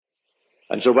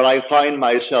And so when I find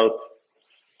myself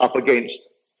up against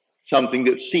something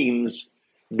that seems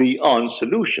beyond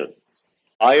solution,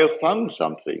 I have found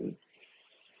something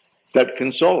that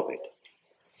can solve it.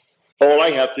 All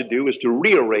I have to do is to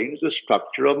rearrange the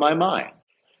structure of my mind.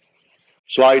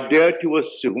 So I dare to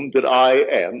assume that I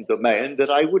am the man that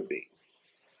I would be,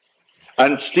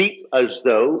 and sleep as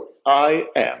though I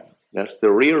am. That's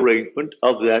the rearrangement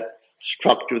of that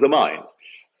structure of the mind.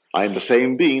 I'm the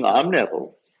same being. I'm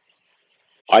Neville.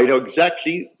 I know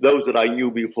exactly those that I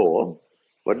knew before,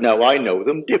 but now I know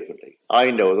them differently.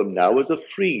 I know them now as a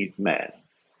freed man.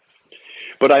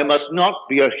 But I must not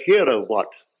be a hearer of what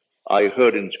I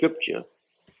heard in Scripture.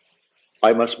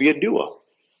 I must be a doer.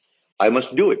 I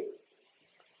must do it.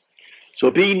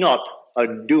 So be not a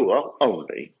doer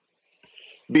only.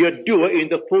 Be a doer in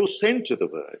the full sense of the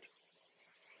word.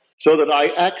 So that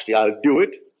I'll do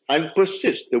it and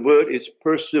persist. The word is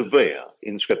persevere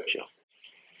in Scripture.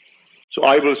 So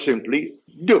I will simply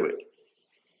do it.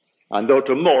 And though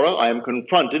tomorrow I am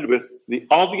confronted with the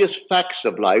obvious facts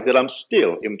of life that I'm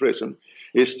still in prison,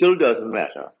 it still doesn't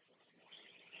matter.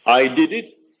 I did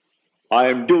it, I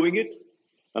am doing it,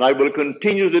 and I will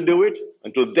continue to do it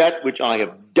until that which I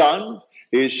have done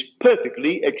is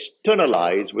perfectly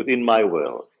externalized within my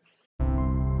world.